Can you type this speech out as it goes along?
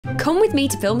Come with me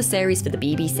to film a series for the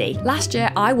BBC. Last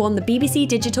year, I won the BBC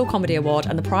Digital Comedy Award,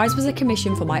 and the prize was a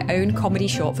commission for my own comedy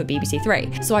short for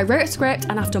BBC3. So I wrote a script,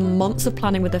 and after months of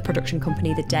planning with the production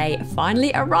company, the day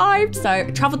finally arrived. So I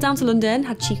travelled down to London,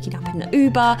 had a cheeky nap in the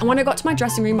Uber, and when I got to my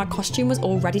dressing room, my costume was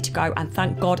all ready to go, and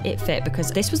thank God it fit, because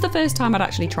this was the first time I'd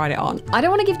actually tried it on. I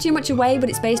don't want to give too much away, but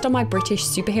it's based on my British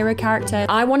superhero character.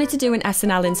 I wanted to do an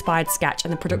SNL-inspired sketch,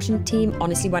 and the production team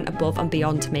honestly went above and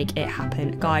beyond to make it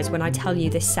happen. Guys, when I tell you,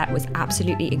 this set was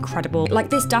absolutely incredible. Like,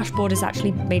 this dashboard is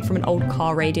actually made from an old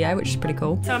car radio, which is pretty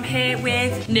cool. So I'm here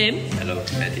with Nim. Hello,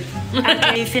 Eddie.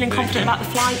 Are you feeling confident about the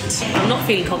flight? I'm not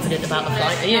feeling confident about the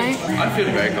flight, are you? I'm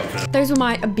feeling very confident. Those were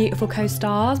my beautiful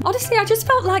co-stars. Honestly, I just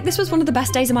felt like this was one of the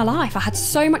best days of my life. I had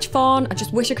so much fun. I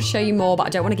just wish I could show you more, but I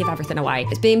don't want to give everything away.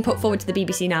 It's being put forward to the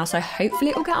BBC now, so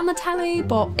hopefully it will get on the telly,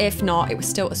 but if not, it was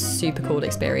still a super cool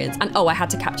experience. And oh, I had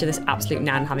to capture this absolute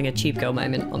nan having a tube girl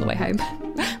moment on the way home.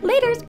 Laters!